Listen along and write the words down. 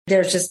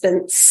there's just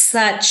been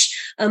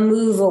such a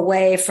move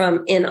away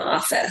from in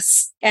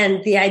office.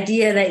 And the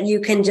idea that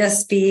you can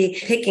just be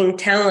picking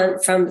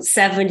talent from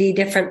 70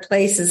 different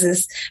places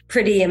is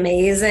pretty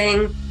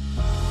amazing.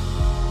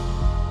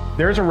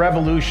 There's a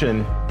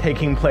revolution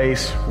taking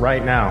place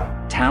right now.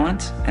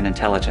 Talent and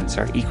intelligence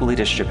are equally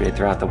distributed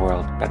throughout the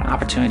world, but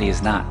opportunity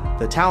is not.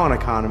 The talent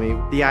economy,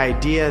 the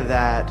idea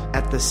that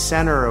at the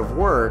center of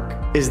work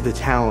is the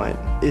talent,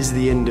 is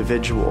the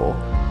individual.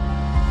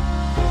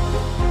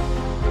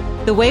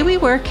 The way we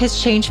work has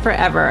changed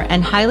forever,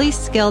 and highly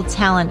skilled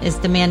talent is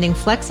demanding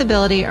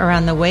flexibility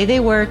around the way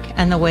they work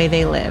and the way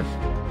they live.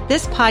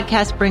 This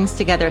podcast brings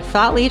together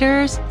thought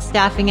leaders,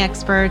 staffing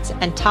experts,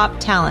 and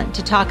top talent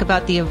to talk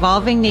about the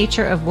evolving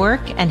nature of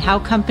work and how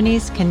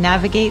companies can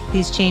navigate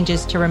these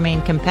changes to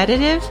remain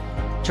competitive,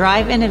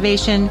 drive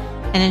innovation,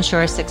 and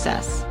ensure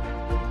success.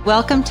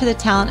 Welcome to the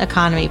Talent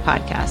Economy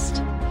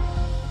Podcast.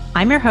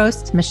 I'm your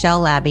host,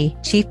 Michelle Labby,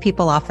 Chief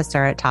People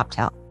Officer at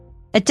TopTal.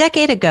 A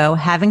decade ago,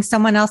 having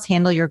someone else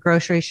handle your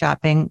grocery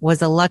shopping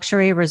was a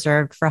luxury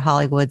reserved for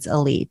Hollywood's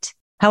elite.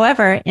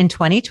 However, in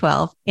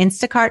 2012,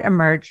 Instacart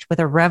emerged with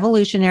a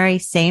revolutionary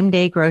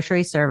same-day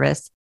grocery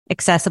service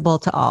accessible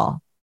to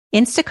all.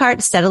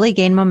 Instacart steadily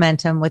gained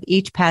momentum with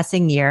each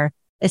passing year,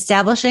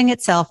 establishing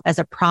itself as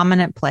a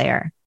prominent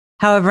player.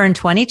 However, in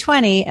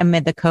 2020,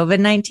 amid the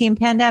COVID-19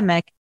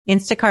 pandemic,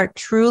 Instacart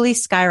truly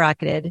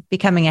skyrocketed,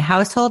 becoming a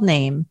household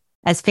name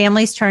as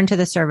families turned to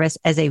the service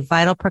as a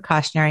vital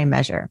precautionary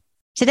measure.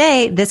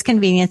 Today, this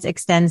convenience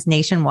extends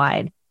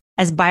nationwide,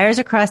 as buyers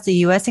across the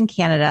U.S. and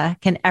Canada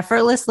can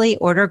effortlessly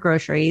order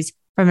groceries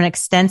from an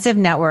extensive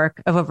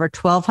network of over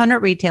 1,200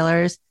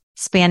 retailers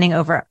spanning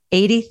over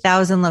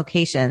 80,000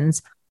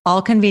 locations,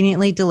 all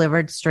conveniently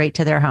delivered straight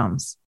to their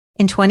homes.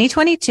 In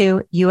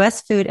 2022,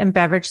 U.S. food and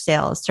beverage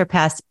sales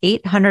surpassed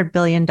 $800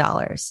 billion.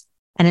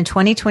 And in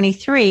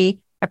 2023,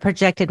 a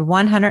projected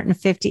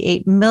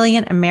 158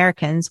 million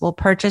Americans will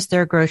purchase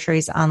their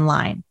groceries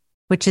online,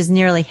 which is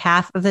nearly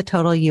half of the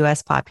total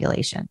U.S.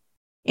 population.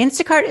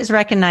 Instacart is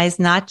recognized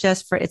not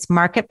just for its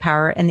market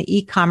power in the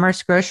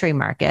e-commerce grocery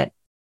market,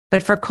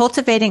 but for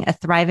cultivating a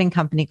thriving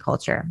company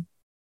culture.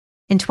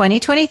 In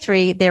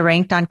 2023, they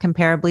ranked on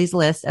Comparably's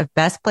list of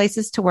best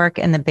places to work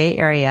in the Bay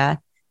Area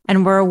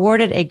and were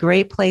awarded a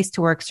Great Place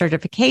to Work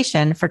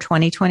certification for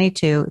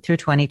 2022 through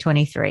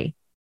 2023.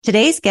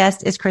 Today's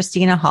guest is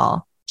Christina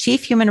Hall,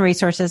 Chief Human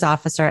Resources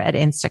Officer at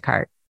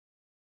Instacart.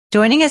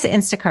 Joining as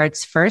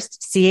Instacart's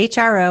first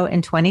CHRO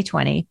in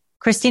 2020,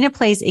 Christina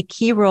plays a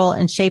key role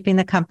in shaping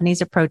the company's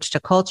approach to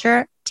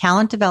culture,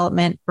 talent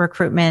development,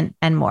 recruitment,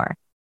 and more.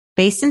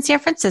 Based in San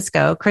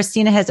Francisco,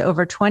 Christina has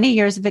over 20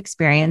 years of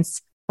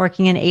experience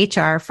working in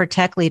HR for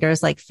tech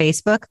leaders like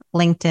Facebook,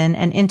 LinkedIn,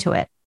 and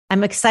Intuit.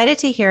 I'm excited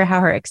to hear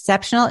how her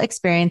exceptional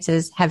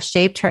experiences have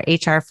shaped her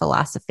HR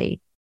philosophy.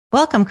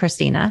 Welcome,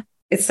 Christina.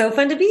 It's so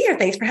fun to be here.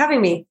 Thanks for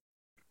having me.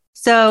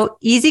 So,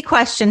 easy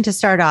question to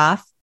start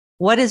off.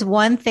 What is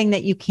one thing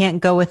that you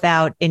can't go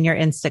without in your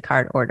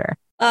Instacart order?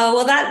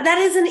 Well, that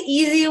is an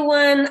easy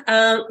one.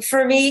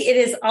 For me, it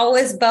is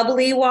always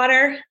bubbly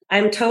water.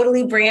 I'm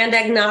totally brand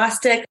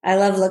agnostic. I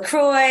love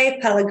LaCroix,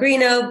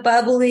 Pellegrino,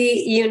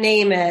 bubbly, you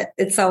name it.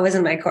 It's always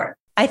in my cart.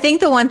 I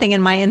think the one thing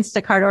in my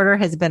Instacart order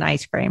has been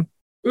ice cream.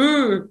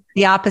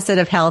 The opposite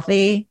of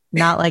healthy,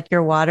 not like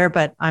your water,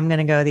 but I'm going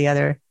to go the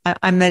other.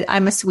 I'm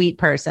a sweet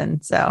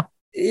person, so.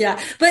 Yeah.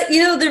 But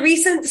the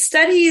recent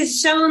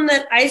studies shown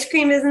that ice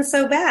cream isn't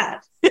so bad.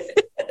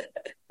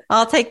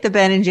 I'll take the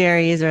Ben &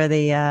 Jerry's or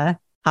the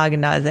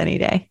Haagen-Dazs any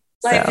day.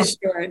 Life is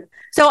short.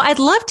 So I'd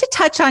love to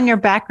touch on your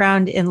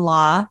background in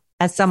law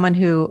as someone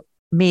who,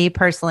 me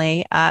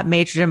personally,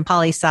 majored in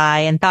poli-sci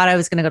and thought I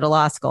was going to go to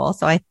law school.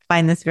 So I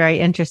find this very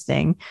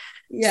interesting.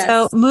 Yes.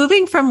 So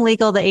moving from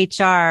legal to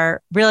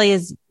HR really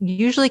is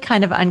usually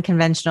kind of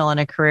unconventional in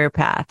a career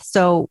path.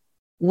 So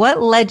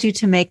what led you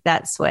to make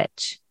that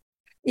switch?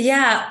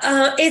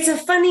 Yeah, it's a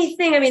funny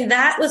thing. I mean,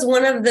 that was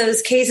one of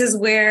those cases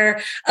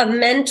where a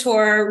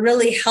mentor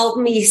really helped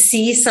me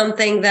see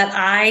something that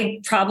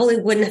I probably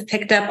wouldn't have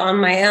picked up on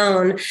my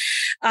own.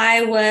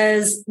 I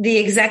was the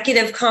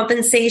executive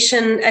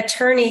compensation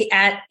attorney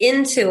at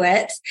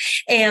Intuit,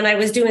 and I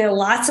was doing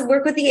lots of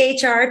work with the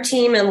HR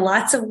team and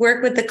lots of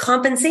work with the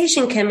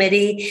compensation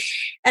committee.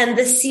 And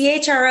the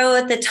CHRO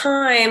at the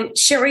time,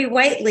 Sherry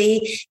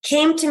Whiteley,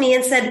 came to me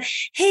and said,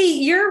 "Hey,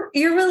 you're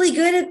really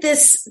good at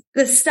this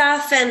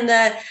stuff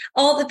and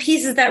all the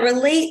pieces that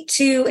relate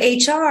to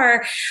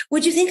HR.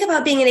 Would you think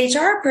about being an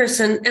HR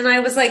person?" And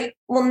I was like,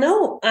 "Well,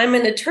 no, I'm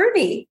an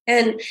attorney."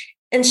 And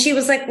she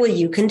was like, "Well,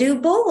 you can do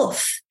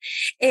both."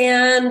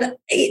 And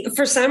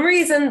for some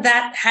reason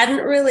that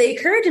hadn't really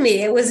occurred to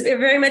me. It was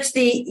very much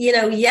the,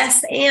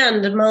 yes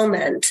and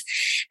moment.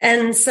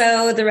 And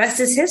so the rest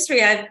is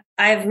history.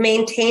 I've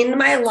maintained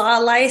my law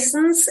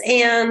license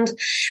and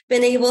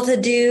been able to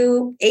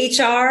do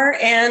HR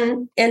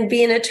and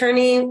be an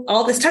attorney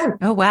all this time.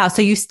 Oh, wow.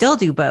 So you still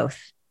do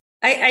both?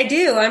 I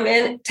do. I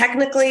mean,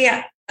 technically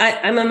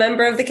I'm a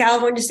member of the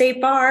California State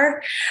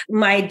Bar.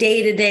 My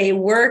day-to-day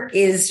work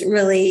is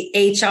really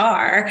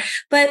HR,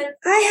 but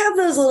I have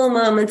those little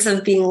moments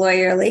of being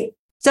lawyerly.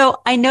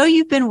 So I know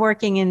you've been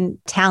working in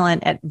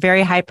talent at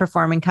very high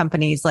performing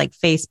companies like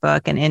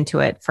Facebook and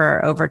Intuit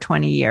for over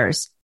 20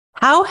 years.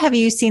 How have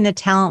you seen the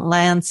talent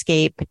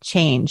landscape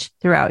change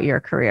throughout your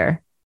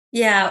career?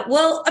 Yeah,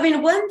 well, I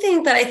mean, one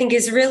thing that I think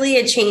is really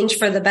a change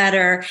for the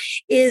better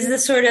is the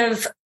sort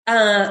of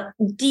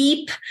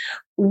deep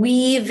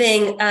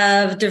weaving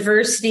of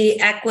diversity,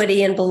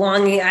 equity, and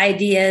belonging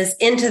ideas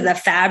into the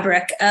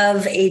fabric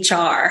of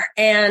HR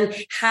and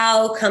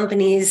how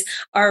companies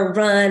are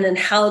run and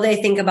how they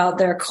think about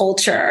their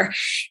culture.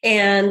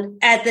 And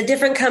at the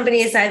different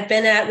companies I've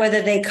been at,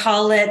 whether they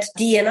call it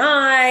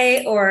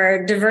D&I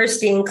or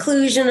diversity,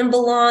 inclusion, and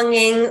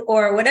belonging,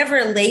 or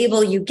whatever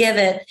label you give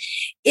it,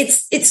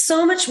 it's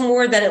so much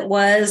more than it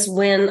was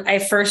when I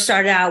first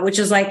started out, which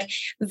is like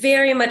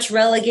very much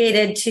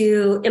relegated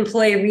to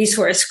employee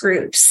resource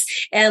groups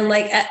and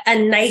like a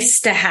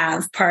nice to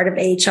have part of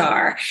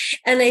HR.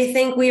 And I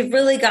think we've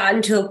really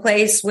gotten to a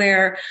place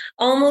where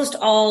almost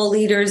all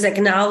leaders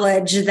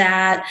acknowledge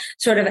that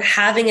sort of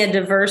having a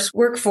diverse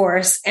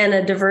workforce and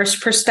a diverse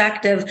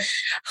perspective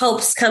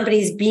helps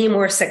companies be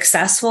more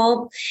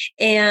successful.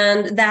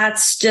 And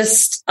that's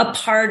just a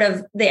part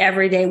of the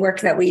everyday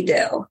work that we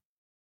do.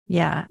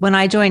 Yeah. When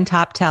I joined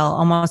TopTel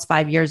almost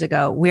 5 years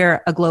ago,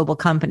 we're a global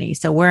company.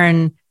 So we're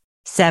in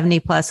 70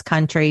 plus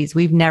countries.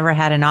 We've never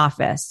had an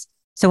office.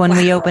 So when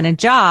we open a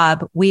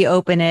job, we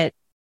open it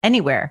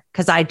anywhere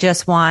because I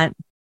just want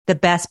the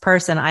best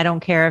person. I don't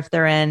care if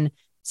they're in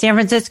San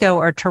Francisco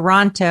or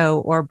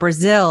Toronto or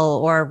Brazil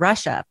or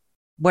Russia,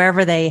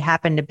 wherever they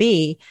happen to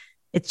be.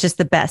 It's just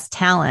the best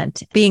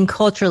talent. Being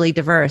culturally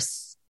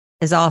diverse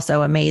is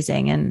also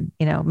amazing. And,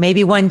 you know,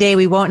 maybe one day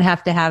we won't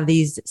have to have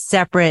these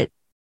separate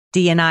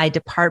D&I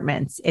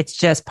departments. It's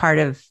just part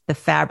of the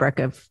fabric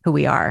of who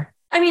we are.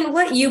 I mean,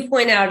 what you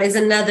point out is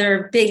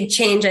another big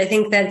change. I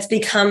think that's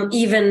become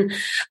even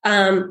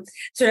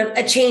sort of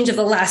a change of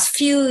the last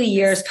few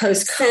years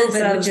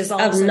post-COVID, which is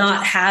of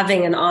not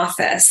having an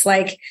office,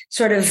 like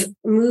sort of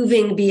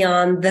moving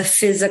beyond the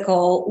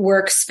physical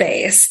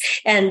workspace.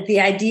 And the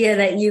idea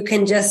that you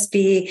can just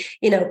be,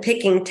 you know,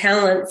 picking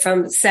talent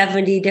from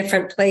 70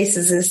 different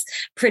places is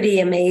pretty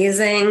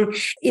amazing.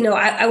 You know,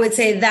 I would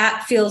say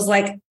that feels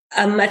like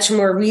a much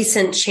more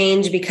recent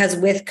change because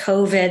with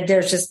COVID,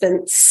 there's just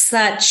been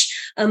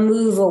such a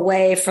move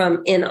away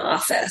from in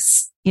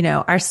office. You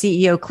know, our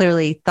CEO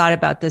clearly thought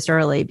about this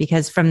early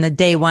because from the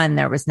day one,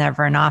 there was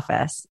never an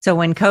office. So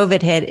when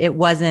COVID hit, it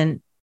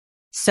wasn't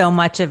so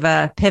much of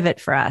a pivot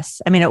for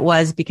us. I mean, it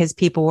was because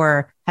people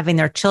were having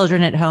their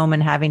children at home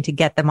and having to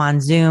get them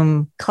on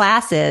Zoom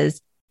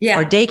classes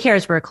or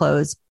daycares were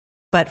closed.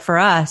 But for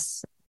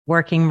us,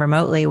 working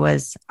remotely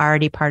was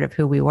already part of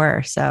who we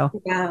were. So,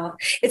 wow.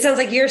 It sounds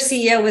like your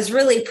CEO was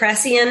really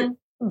prescient,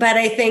 but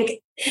I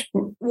think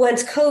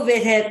once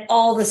COVID hit,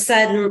 all of a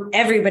sudden,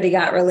 everybody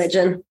got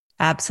religion.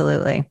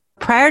 Absolutely.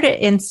 Prior to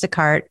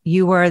Instacart,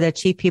 you were the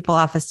chief people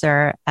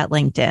officer at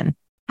LinkedIn.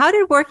 How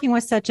did working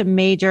with such a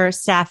major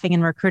staffing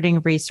and recruiting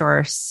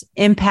resource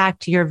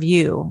impact your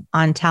view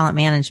on talent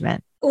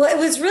management? Well, it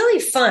was really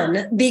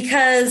fun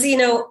because, you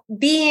know,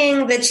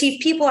 being the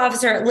chief people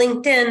officer at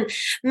LinkedIn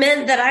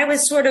meant that I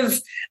was sort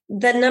of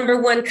the number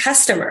one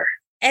customer.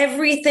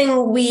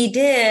 Everything we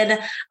did,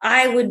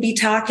 I would be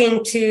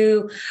talking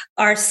to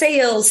our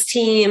sales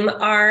team,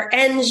 our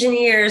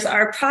engineers,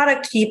 our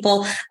product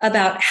people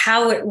about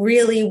how it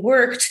really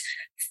worked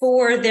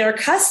for their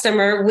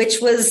customer, which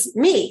was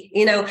me,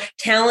 you know,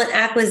 talent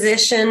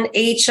acquisition,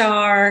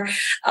 HR,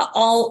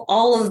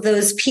 all of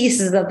those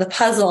pieces of the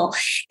puzzle.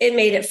 It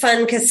made it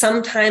fun because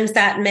sometimes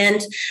that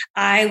meant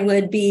I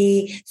would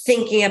be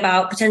thinking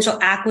about potential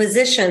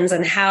acquisitions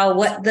and how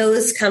what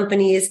those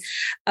companies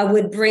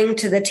would bring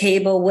to the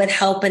table would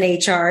help an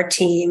HR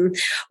team.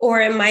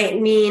 Or it might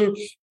mean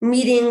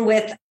meeting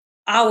with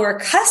our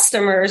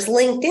customers,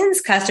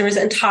 LinkedIn's customers,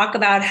 and talk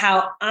about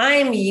how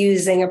I'm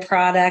using a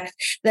product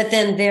that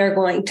then they're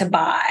going to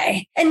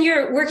buy. And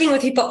you're working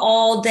with people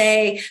all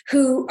day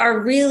who are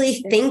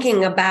really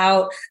thinking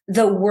about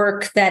the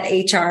work that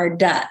HR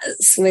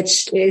does,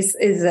 which is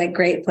a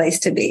great place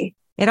to be.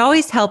 It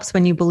always helps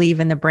when you believe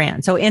in the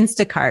brand. So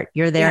Instacart,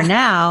 you're there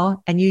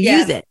now and you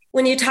use it.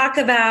 When you talk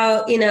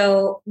about, you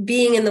know,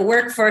 being in the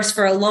workforce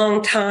for a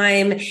long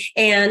time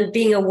and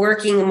being a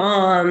working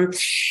mom,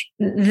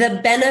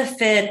 the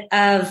benefit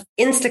of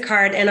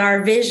Instacart and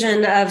our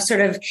vision of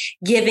sort of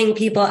giving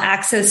people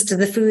access to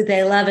the food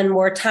they love and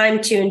more time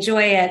to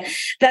enjoy it,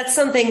 that's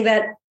something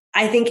that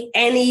I think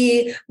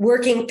any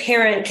working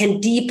parent can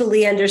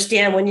deeply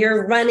understand when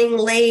you're running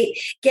late,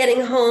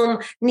 getting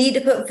home, need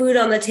to put food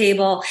on the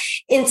table.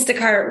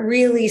 Instacart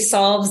really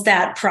solves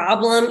that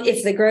problem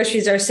if the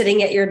groceries are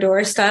sitting at your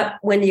doorstep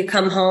when you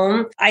come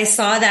home. I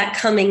saw that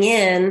coming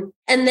in.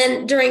 And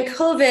then during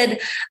COVID,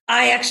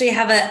 I actually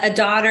have a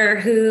daughter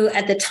who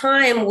at the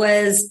time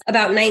was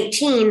about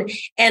 19,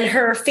 and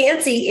her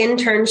fancy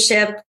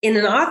internship in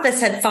an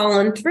office had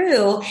fallen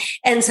through.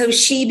 And so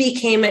she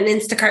became an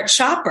Instacart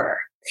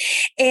shopper.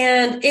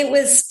 And it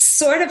was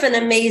sort of an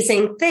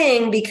amazing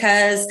thing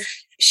because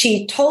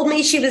she told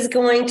me she was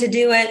going to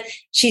do it.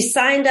 She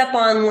signed up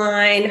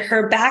online.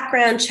 Her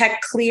background check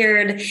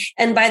cleared.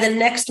 And by the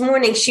next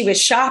morning, she was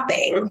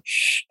shopping.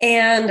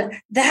 And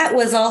that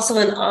was also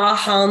an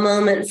aha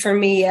moment for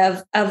me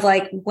of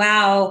like,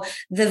 wow,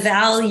 the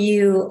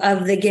value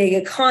of the gig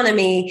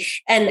economy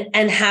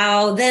and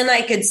how then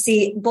I could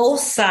see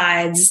both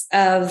sides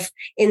of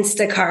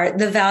Instacart,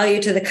 the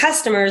value to the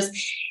customers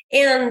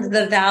and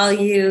the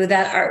value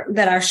that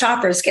our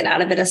shoppers get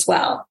out of it as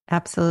well.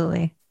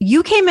 Absolutely.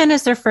 You came in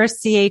as their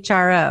first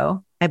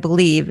CHRO, I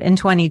believe, in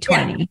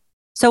 2020. Yeah.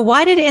 So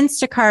why did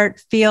Instacart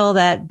feel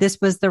that this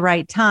was the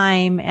right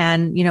time?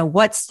 And,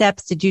 what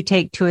steps did you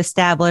take to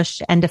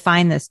establish and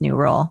define this new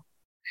role?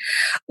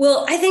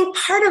 Well, I think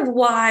part of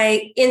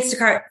why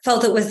Instacart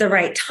felt it was the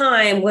right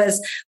time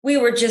was we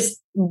were just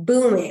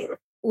booming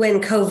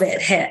when COVID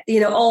hit.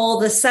 All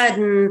of a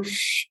sudden,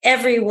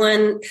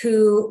 everyone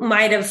who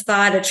might have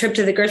thought a trip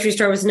to the grocery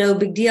store was no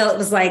big deal, it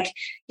was like,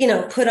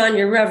 put on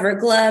your rubber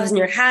gloves and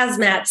your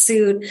hazmat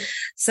suit.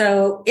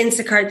 So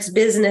Instacart's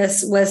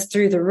business was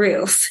through the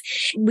roof.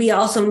 We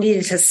also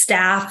needed to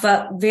staff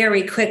up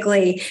very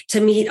quickly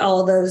to meet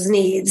all those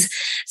needs.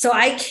 So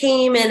I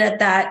came in at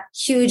that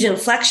huge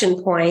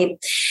inflection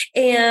point,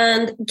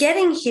 and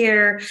getting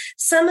here,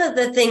 some of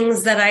the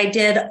things that I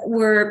did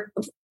were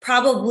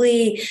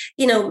probably,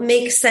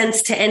 make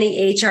sense to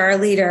any HR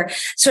leader.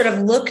 Sort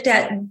of looked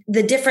at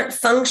the different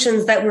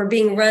functions that were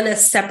being run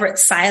as separate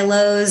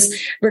silos.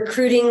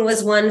 Recruiting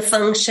was one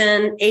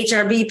function.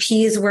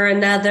 HRBPs were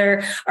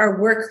another.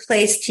 Our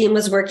workplace team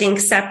was working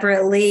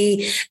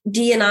separately.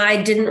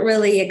 D&I didn't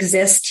really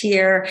exist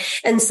here.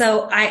 And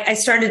so I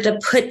started to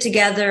put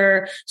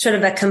together sort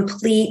of a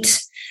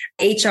complete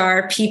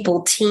HR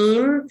people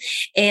team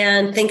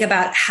and think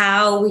about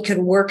how we could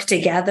work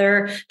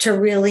together to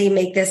really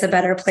make this a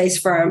better place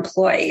for our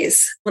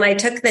employees. When I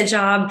took the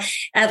job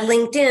at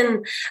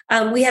LinkedIn,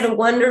 we had a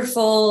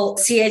wonderful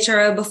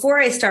CHRO before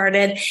I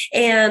started,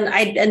 and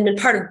I'd been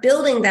part of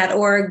building that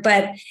org,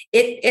 but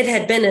it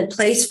had been in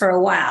place for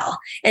a while.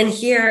 And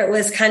here it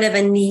was kind of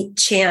a neat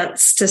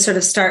chance to sort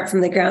of start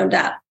from the ground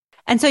up.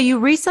 And so you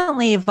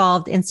recently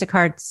evolved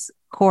Instacart's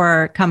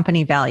core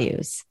company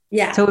values.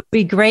 Yeah. So it would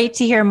be great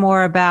to hear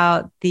more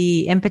about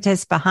the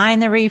impetus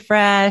behind the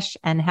refresh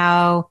and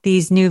how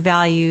these new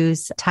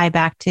values tie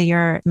back to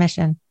your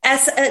mission.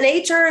 As an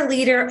HR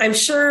leader, I'm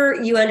sure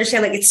you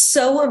understand, it's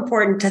so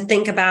important to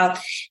think about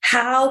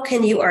how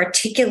can you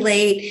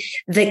articulate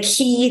the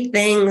key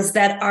things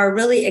that are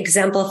really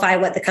exemplify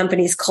what the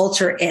company's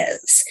culture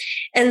is.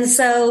 And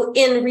so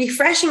in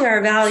refreshing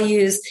our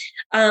values,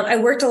 I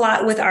worked a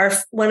lot with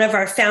one of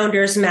our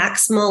founders,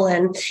 Max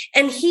Mullen,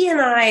 and he and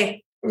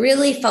I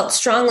really felt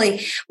strongly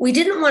we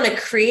didn't want to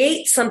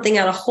create something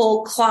out of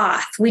whole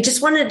cloth. We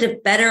just wanted to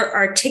better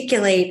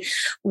articulate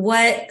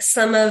what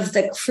some of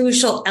the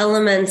crucial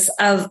elements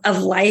of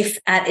life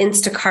at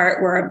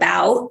Instacart were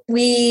about.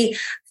 We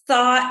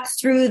thought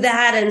through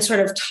that and sort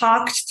of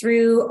talked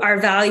through our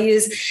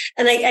values.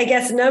 And I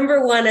guess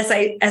number one, as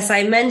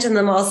I mentioned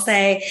them, I'll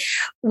say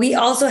we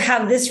also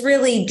have this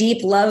really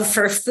deep love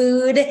for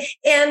food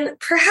and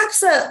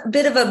perhaps a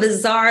bit of a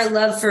bizarre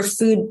love for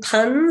food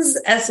puns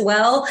as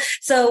well.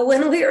 So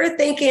when we were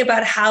thinking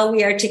about how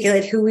we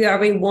articulate who we are,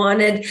 we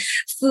wanted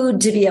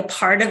food to be a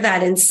part of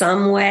that in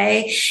some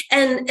way.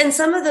 And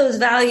some of those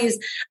values,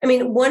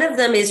 one of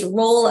them is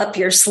roll up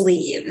your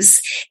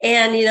sleeves.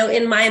 And,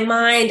 in my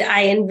mind,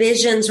 I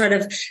envision sort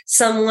of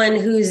someone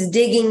who's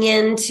digging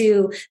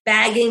into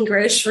bagging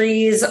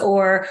groceries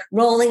or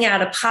rolling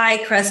out a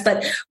pie crust,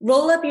 but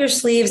roll up your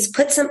sleeves,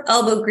 put some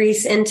elbow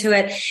grease into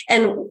it.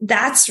 And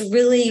that's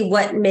really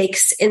what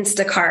makes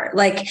Instacart.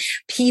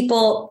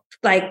 People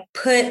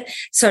put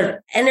sort of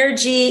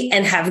energy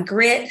and have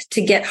grit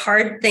to get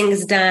hard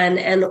things done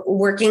and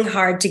working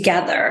hard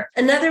together.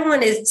 Another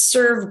one is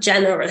serve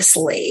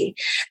generously.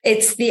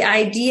 It's the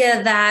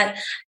idea that,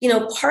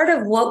 part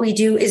of what we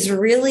do is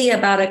really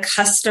about a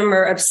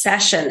customer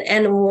obsession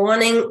and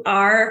wanting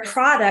our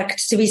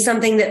product to be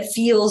something that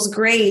feels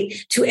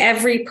great to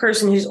every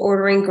person who's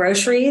ordering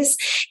groceries.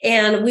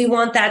 And we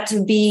want that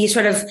to be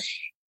sort of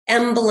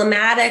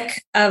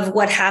emblematic of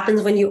what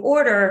happens when you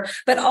order,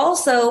 but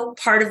also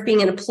part of being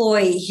an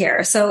employee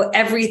here. So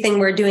everything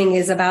we're doing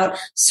is about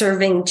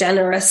serving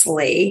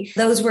generously.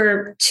 Those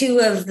were two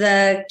of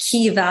the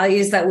key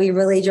values that we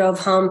really drove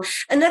home.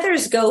 Another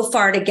is go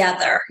far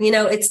together.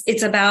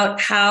 It's about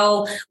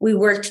how we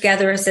work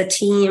together as a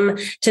team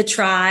to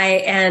try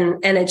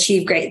and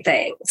achieve great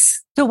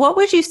things. So what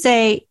would you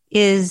say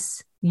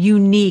is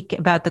unique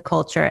about the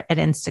culture at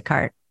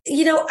Instacart?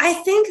 I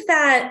think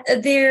that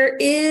there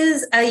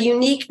is a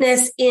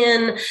uniqueness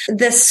in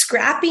the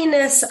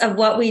scrappiness of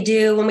what we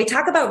do. When we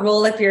talk about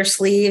roll up your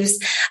sleeves,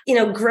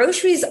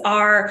 groceries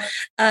are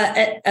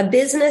a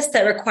business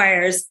that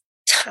requires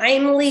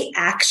timely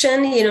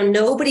action.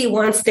 Nobody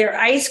wants their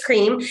ice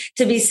cream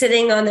to be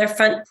sitting on their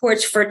front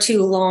porch for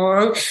too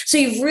long. So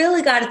you've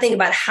really got to think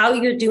about how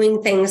you're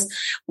doing things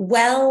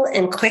well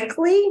and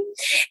quickly.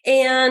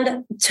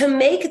 And to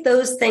make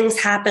those things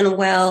happen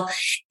well,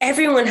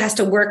 everyone has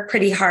to work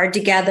pretty hard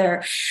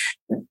together.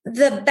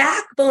 The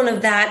backbone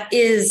of that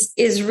is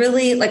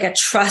really like a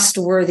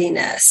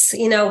trustworthiness.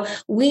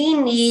 We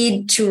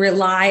need to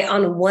rely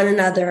on one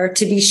another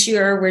to be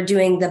sure we're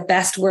doing the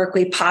best work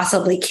we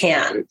possibly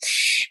can.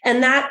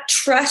 And that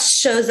trust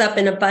shows up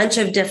in a bunch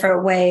of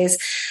different ways.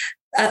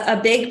 A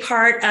big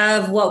part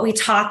of what we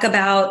talk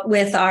about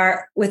with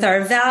our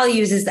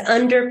values is the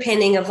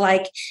underpinning of,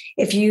 like,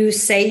 if you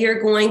say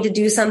you're going to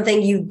do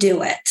something, you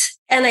do it.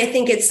 And I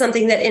think it's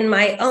something that in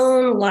my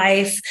own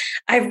life,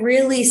 I've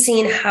really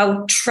seen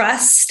how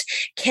trust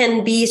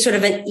can be sort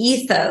of an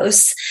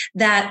ethos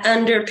that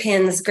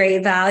underpins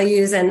great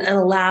values and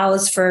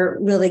allows for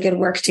really good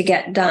work to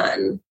get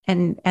done.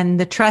 And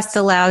the trust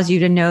allows you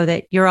to know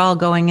that you're all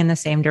going in the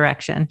same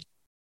direction.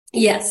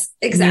 Yes,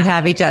 exactly. You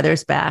have each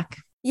other's back.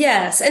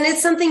 Yes. And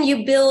it's something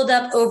you build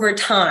up over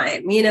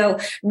time.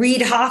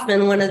 Reid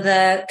Hoffman, one of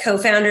the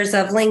co-founders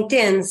of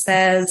LinkedIn,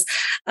 says,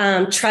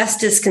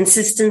 trust is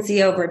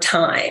consistency over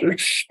time.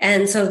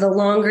 And so the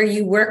longer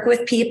you work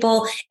with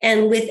people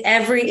and with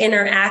every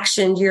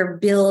interaction, you're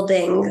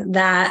building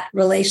that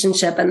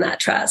relationship and that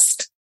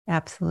trust.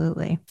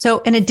 Absolutely. So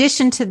in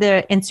addition to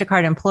the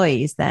Instacart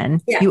employees,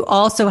 then you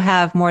also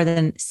have more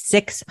than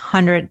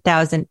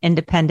 600,000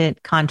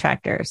 independent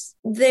contractors.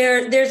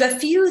 There's a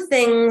few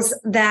things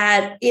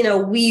that,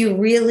 we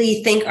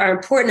really think are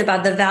important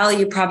about the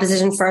value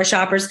proposition for our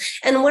shoppers.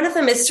 And one of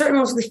them is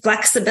certainly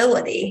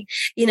flexibility.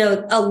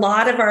 A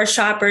lot of our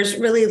shoppers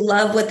really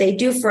love what they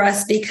do for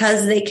us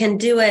because they can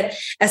do it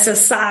as a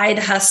side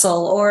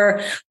hustle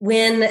or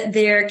when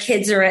their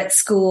kids are at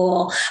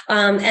school.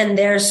 And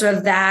there's sort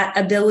of that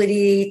ability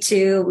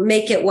to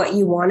make it what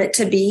you want it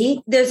to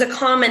be. There's a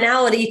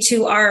commonality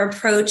to our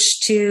approach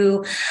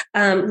to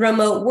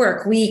remote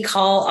work. We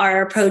call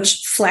our approach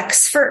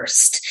flex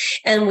first,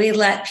 and we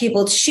let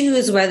people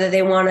choose whether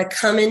they want to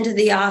come into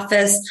the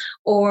office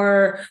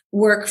or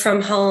work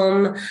from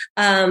home,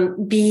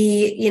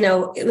 be,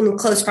 in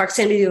close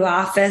proximity to the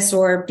office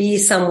or be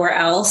somewhere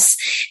else.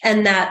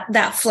 And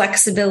that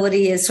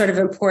flexibility is sort of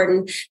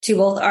important to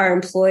both our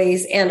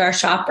employees and our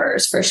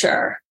shoppers for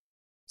sure.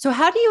 So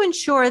how do you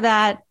ensure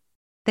that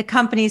the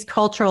company's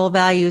cultural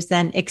values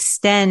then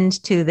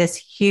extend to this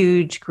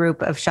huge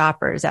group of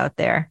shoppers out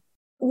there?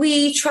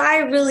 We try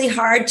really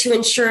hard to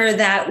ensure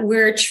that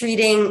we're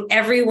treating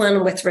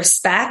everyone with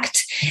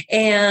respect.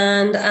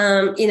 And,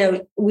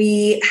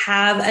 we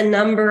have a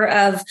number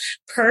of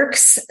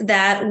perks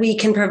that we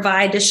can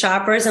provide to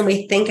shoppers, and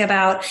we think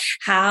about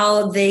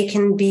how they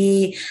can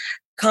be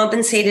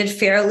compensated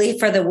fairly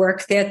for the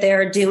work that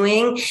they're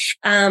doing.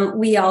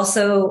 We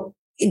also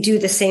do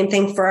the same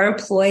thing for our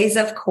employees,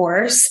 of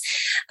course.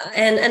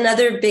 And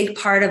another big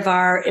part of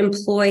our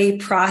employee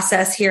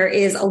process here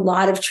is a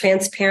lot of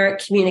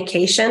transparent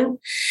communication.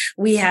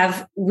 We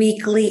have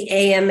weekly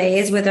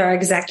AMAs with our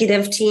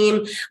executive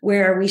team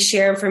where we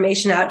share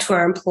information out to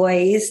our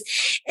employees.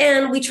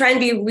 And we try and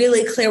be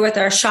really clear with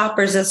our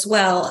shoppers as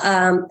well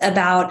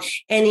about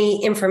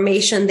any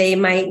information they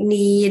might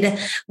need.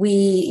 We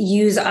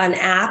use an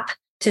app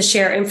to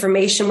share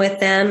information with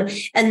them,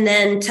 and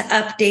then to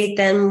update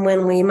them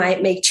when we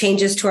might make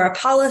changes to our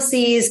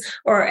policies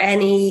or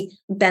any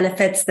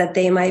benefits that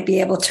they might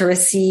be able to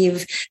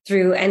receive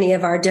through any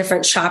of our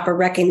different shopper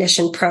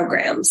recognition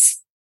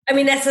programs. As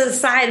an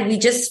aside, we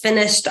just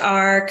finished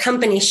our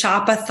company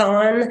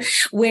shop-a-thon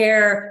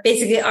where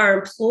basically our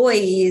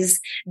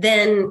employees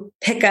then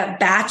pick up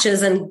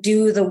batches and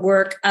do the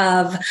work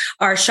of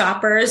our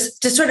shoppers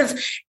to sort of,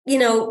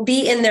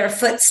 be in their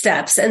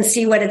footsteps and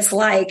see what it's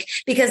like,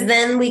 because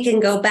then we can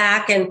go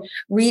back and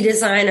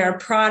redesign our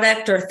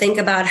product or think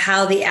about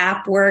how the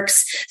app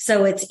works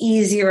so it's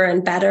easier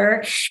and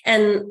better.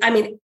 And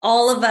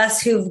all of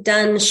us who've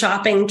done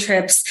shopping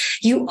trips,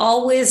 you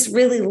always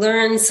really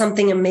learn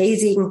something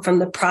amazing from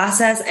the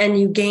process, and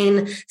you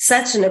gain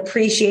such an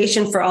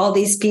appreciation for all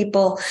these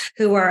people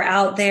who are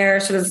out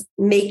there sort of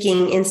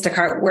making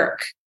Instacart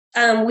work.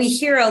 We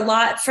hear a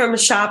lot from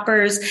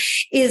shoppers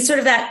is sort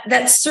of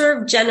that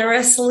serve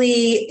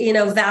generously,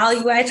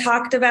 value I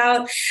talked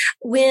about.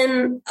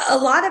 When a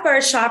lot of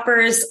our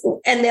shoppers,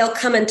 and they'll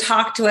come and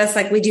talk to us,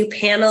 like we do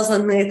panels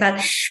and things like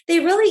that, they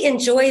really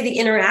enjoy the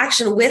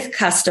interaction with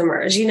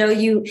customers.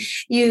 You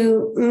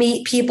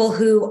meet people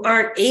who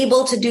aren't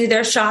able to do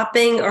their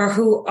shopping or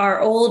who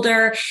are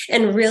older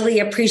and really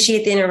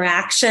appreciate the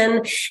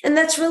interaction. And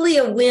that's really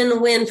a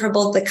win-win for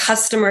both the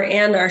customer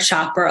and our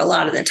shopper. A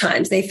lot of the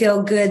times they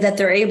feel good that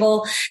they're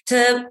able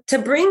to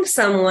bring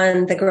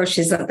someone the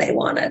groceries that they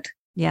wanted.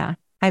 Yeah.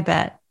 I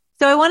bet.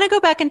 So I want to go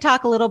back and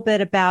talk a little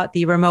bit about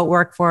the remote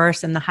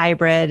workforce and the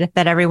hybrid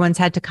that everyone's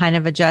had to kind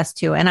of adjust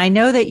to. And I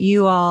know that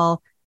you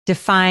all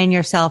define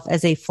yourself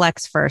as a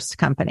flex first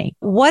company.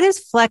 What does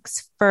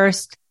flex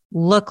first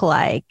look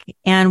like?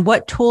 And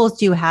what tools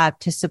do you have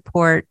to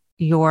support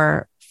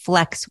your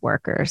flex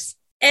workers?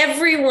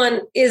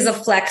 Everyone is a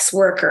flex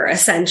worker,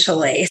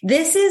 essentially.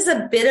 This is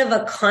a bit of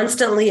a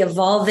constantly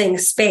evolving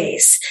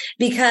space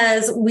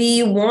because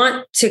we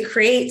want to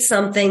create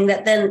something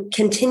that then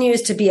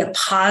continues to be a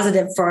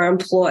positive for our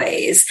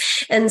employees.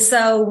 And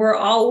so we're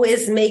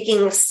always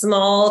making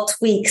small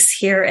tweaks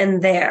here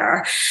and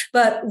there.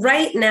 But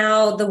right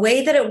now, the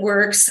way that it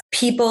works,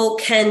 people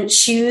can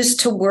choose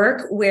to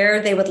work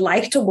where they would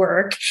like to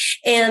work,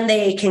 and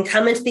they can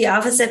come into the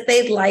office if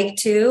they'd like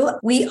to.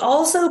 We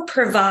also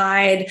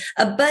provide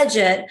a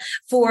budget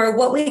for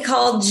what we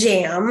call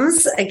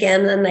jams.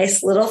 Again, a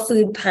nice little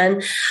food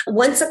pun,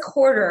 once a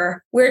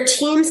quarter, where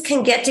teams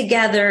can get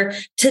together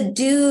to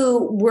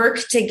do work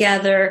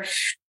together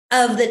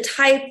of the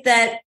type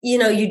that,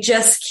 you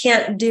just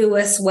can't do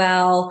as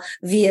well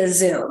via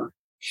Zoom.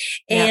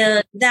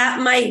 And that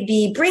might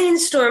be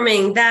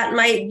brainstorming. That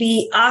might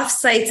be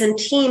offsites and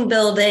team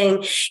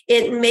building.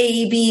 It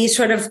may be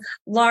sort of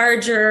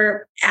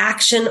larger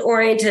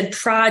action-oriented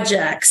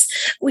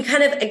projects. We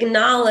kind of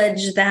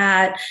acknowledge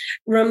that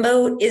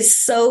remote is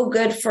so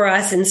good for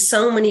us in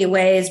so many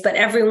ways, but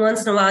every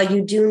once in a while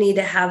you do need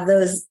to have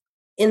those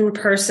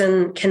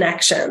in-person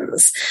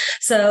connections.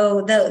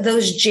 So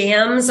those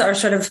jams are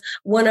sort of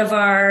one of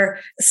our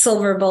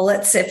silver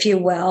bullets, if you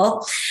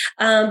will.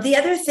 The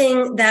other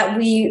thing that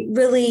we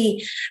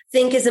really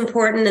think is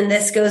important, and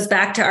this goes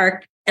back to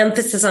our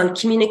emphasis on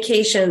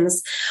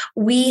communications,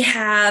 we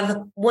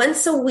have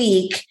once a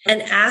week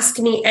an Ask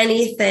Me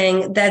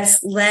Anything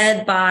that's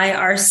led by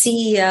our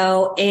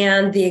CEO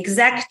and the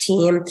exec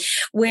team,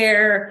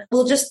 where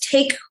we'll just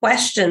take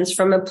questions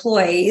from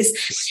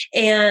employees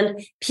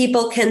and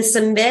people can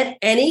submit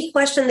any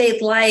question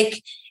they'd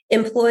like.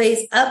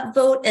 Employees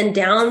upvote and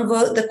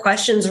downvote the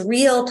questions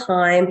real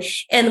time,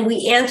 and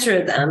we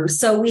answer them.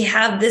 So we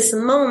have this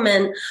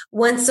moment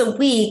once a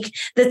week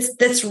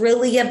that's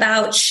really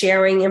about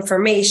sharing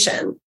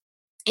information.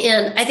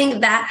 And I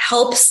think that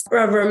helps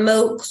a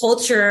remote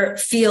culture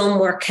feel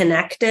more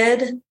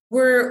connected.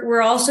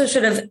 We're also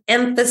sort of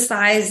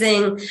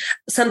emphasizing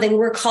something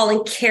we're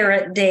calling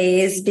carrot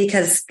days,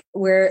 because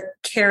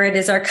carrot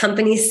is our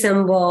company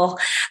symbol.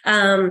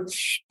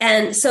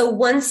 And so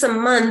once a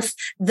month,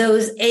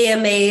 those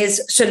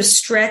AMAs sort of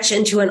stretch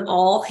into an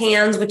all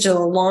hands, which is a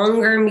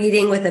longer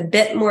meeting with a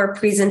bit more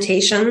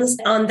presentations.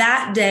 On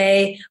that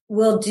day,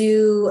 we'll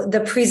do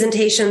the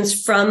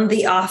presentations from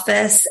the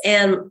office,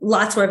 and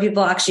lots more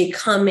people actually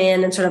come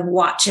in and sort of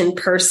watch in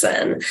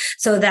person.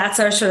 So that's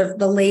our sort of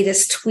the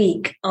latest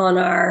tweak on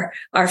our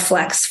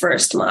flex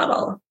first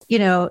model.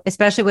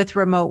 Especially with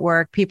remote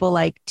work, people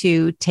like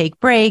to take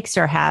breaks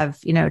or have,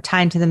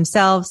 time to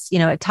themselves.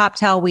 At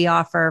TopTel, we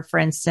offer, for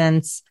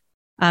instance,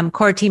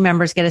 core team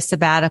members get a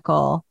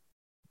sabbatical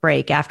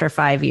break after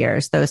 5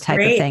 years, those type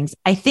of things.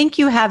 I think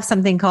you have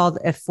something called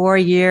a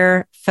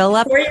 4-year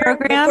fill-up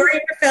program.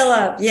 4-year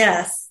fill-up,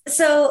 yes.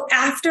 So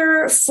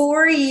after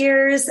 4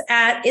 years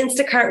at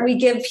Instacart, we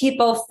give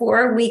people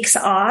 4 weeks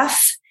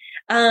off.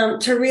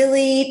 To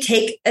really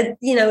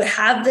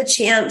have the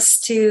chance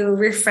to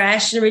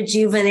refresh and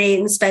rejuvenate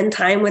and spend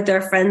time with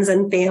their friends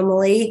and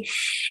family.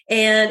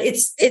 And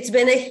it's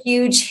been a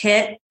huge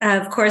hit.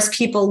 Of course,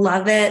 people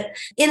love it.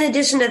 In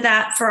addition to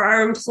that, for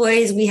our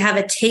employees, we have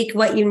a take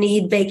what you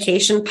need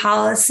vacation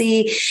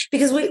policy,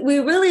 because we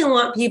really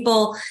want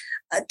people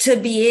to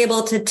be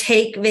able to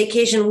take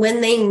vacation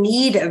when they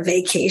need a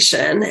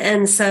vacation.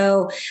 And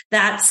so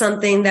that's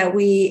something that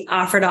we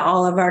offer to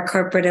all of our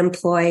corporate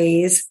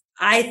employees.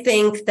 I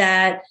think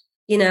that,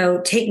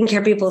 taking care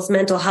of people's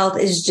mental health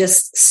is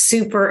just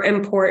super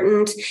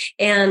important.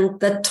 And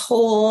the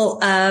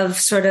toll of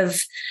sort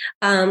of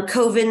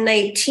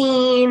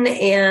COVID-19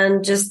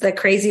 and just the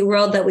crazy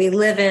world that we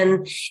live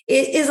in,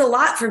 it is a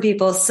lot for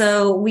people.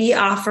 So we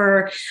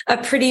offer a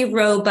pretty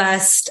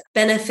robust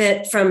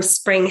benefit from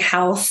Spring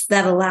Health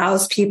that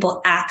allows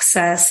people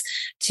access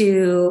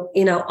to,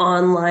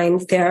 online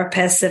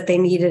therapists if they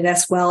need it,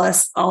 as well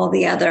as all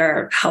the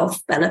other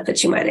health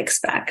benefits you might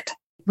expect.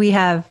 We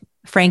have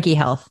Frankie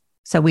Health.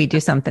 So we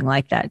do something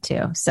like that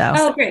too.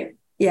 So, great.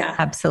 Yeah,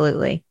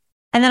 absolutely.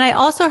 And then I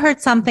also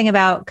heard something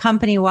about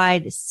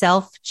company-wide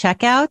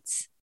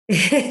self-checkouts.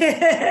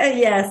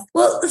 Yes.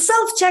 Well,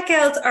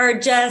 self-checkouts are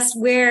just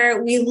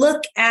where we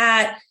look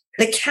at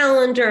the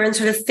calendar and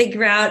sort of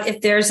figure out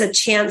if there's a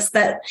chance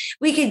that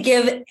we could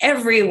give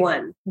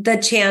everyone the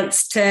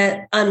chance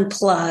to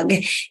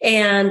unplug.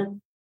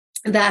 And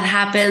that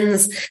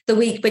happens the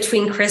week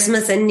between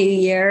Christmas and New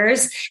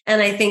Year's.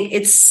 And I think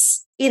it's,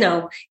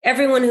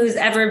 everyone who's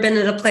ever been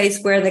at a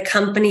place where the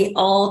company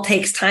all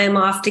takes time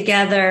off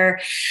together.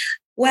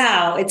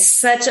 Wow, it's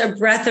such a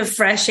breath of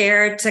fresh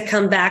air to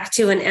come back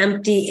to an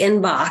empty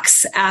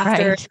inbox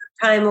after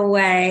time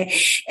away.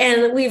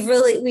 And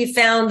we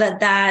found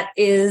that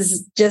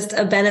is just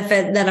a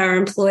benefit that our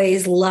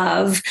employees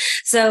love.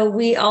 So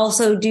we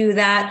also do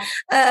that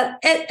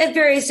at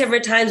various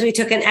different times. We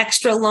took an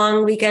extra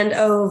long weekend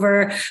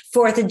over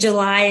 4th of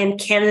July and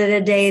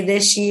Canada Day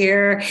this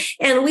year.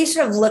 And we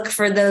sort of look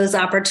for those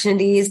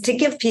opportunities to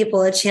give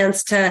people a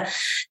chance to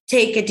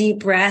take a deep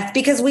breath,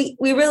 because we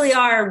really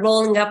are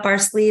rolling up our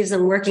sleeves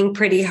and working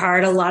pretty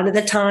hard a lot of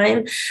the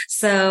time.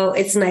 So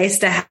it's nice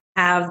to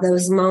have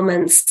those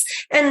moments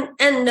and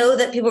know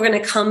that people are going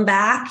to come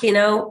back,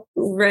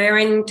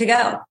 raring to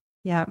go.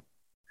 Yeah.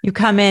 You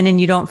come in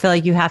and you don't feel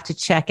like you have to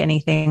check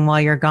anything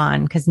while you're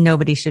gone, because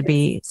nobody should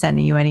be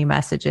sending you any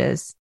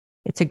messages.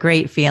 It's a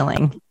great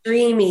feeling.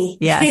 Dreamy.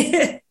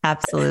 Yes,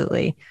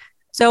 absolutely.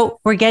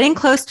 So we're getting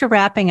close to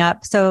wrapping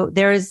up. So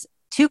there's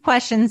 2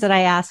 questions that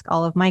I ask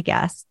all of my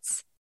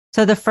guests.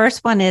 So the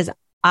first one is,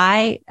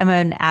 I am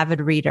an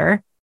avid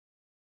reader.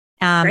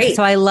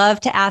 So I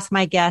love to ask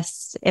my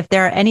guests if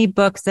there are any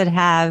books that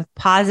have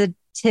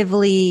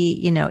positively,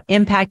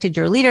 impacted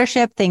your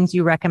leadership, things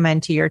you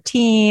recommend to your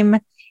team.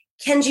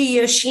 Kenji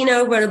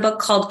Yoshino wrote a book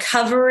called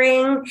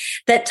Covering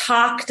that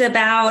talked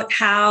about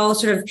how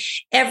sort of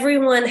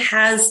everyone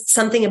has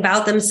something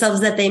about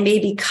themselves that they may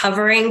be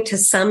covering to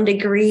some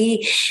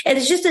degree. And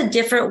it's just a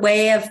different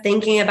way of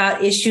thinking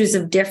about issues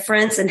of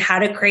difference and how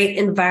to create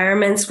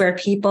environments where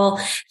people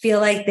feel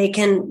like they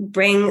can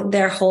bring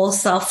their whole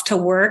self to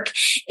work.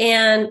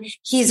 And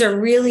he's a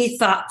really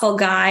thoughtful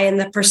guy, and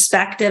the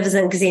perspectives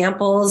and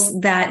examples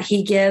that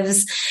he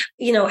gives,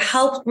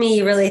 helped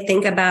me really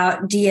think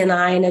about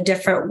D&I in a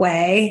different way.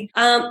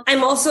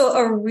 I'm also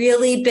a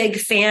really big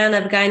fan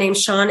of a guy named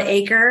Sean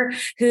Aker,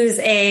 who's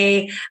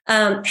a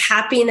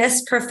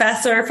happiness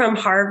professor from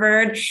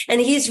Harvard.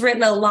 And he's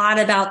written a lot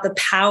about the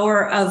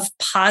power of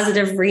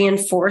positive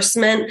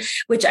reinforcement,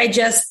 which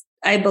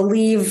I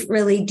believe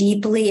really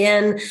deeply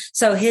in.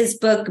 So his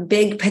book,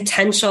 Big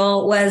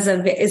Potential, is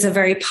a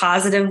very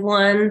positive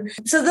one.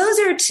 So those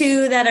are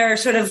 2 that are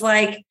sort of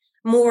like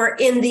more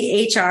in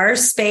the HR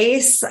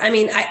space. I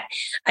mean,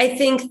 I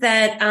think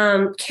that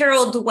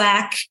Carol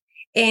Dweck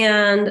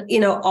and,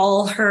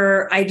 all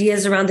her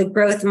ideas around the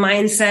growth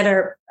mindset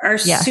are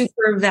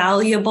super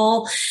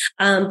valuable.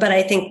 But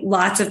I think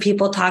lots of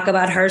people talk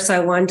about her. So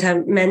I wanted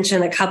to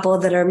mention a couple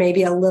that are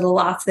maybe a little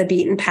off the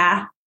beaten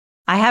path.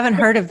 I haven't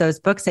heard of those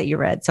books that you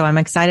read, so I'm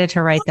excited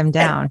to write them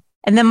down.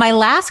 And then my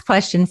last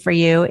question for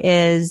you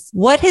is,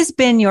 what has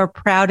been your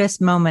proudest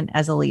moment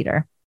as a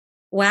leader?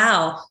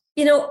 Wow.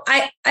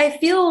 I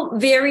feel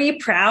very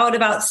proud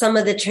about some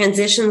of the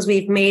transitions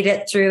we've made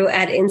it through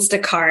at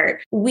Instacart.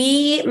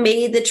 We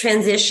made the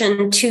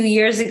transition 2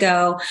 years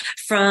ago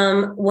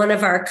from one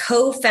of our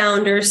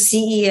co-founders,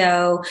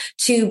 CEO,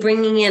 to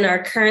bringing in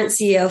our current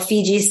CEO,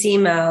 Fiji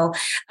Simo,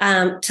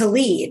 to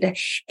lead.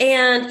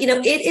 And,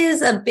 it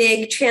is a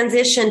big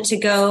transition to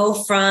go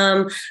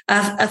from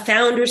a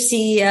founder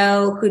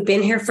CEO who'd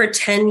been here for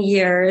 10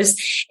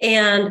 years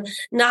and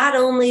not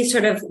only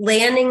sort of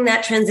landing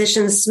that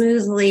transition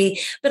smoothly,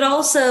 but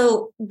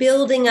also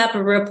building up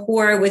a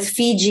rapport with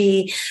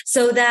Fiji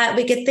so that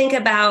we could think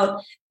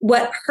about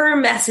what her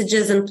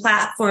messages and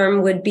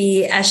platform would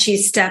be as she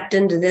stepped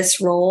into this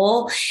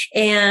role.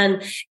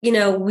 And,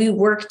 we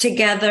worked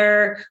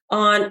together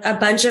on a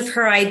bunch of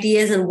her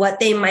ideas and what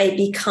they might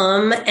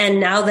become. And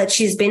now that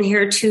she's been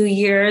here 2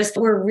 years,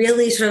 we're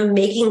really sort of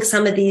making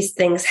some of these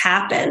things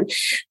happen.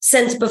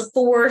 Since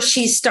before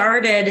she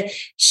started,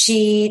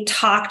 she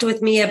talked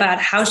with me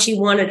about how she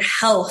wanted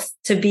health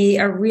to be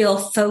a real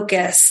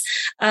focus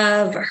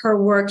of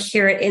her work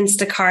here at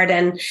Instacart.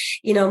 And,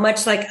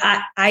 much like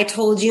I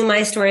told you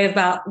my story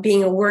about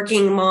being a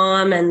working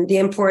mom and the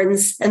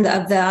importance and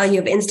the value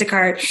of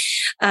Instacart,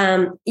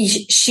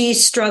 she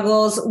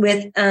struggles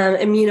with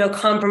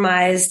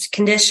immunocompromised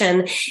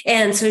condition.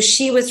 And so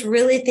she was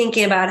really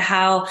thinking about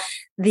how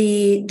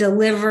the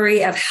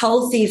delivery of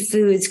healthy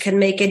foods can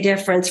make a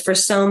difference for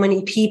so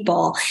many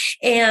people.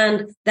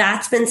 And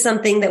that's been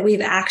something that we've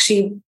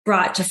actually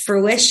brought to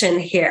fruition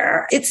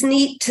here. It's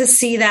neat to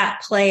see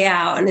that play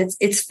out. And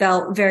it's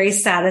felt very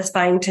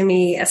satisfying to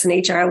me as an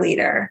HR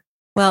leader.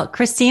 Well,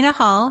 Christina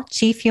Hall,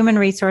 Chief Human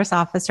Resource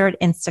Officer at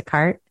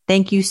Instacart,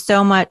 thank you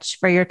so much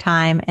for your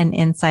time and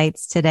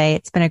insights today.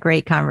 It's been a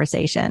great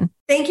conversation.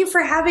 Thank you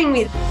for having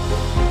me.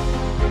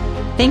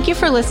 Thank you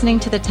for listening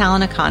to The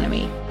Talent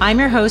Economy. I'm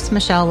your host,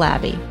 Michelle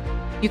Labby.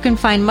 You can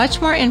find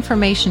much more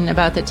information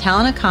about the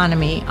talent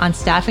economy on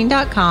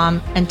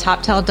staffing.com and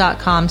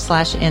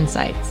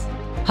toptal.com/insights.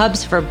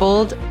 Hubs for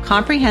bold,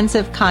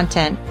 comprehensive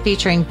content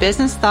featuring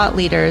business thought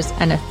leaders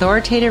and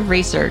authoritative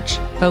research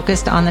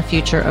focused on the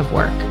future of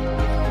work.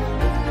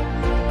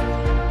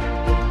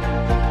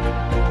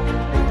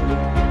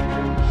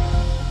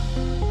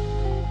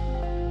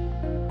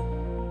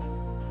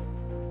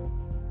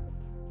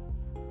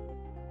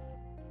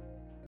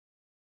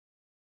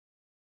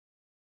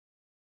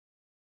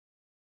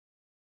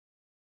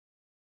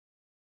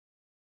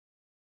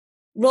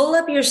 Roll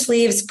up your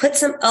sleeves, put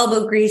some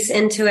elbow grease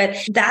into it.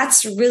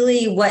 That's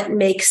really what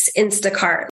makes Instacart.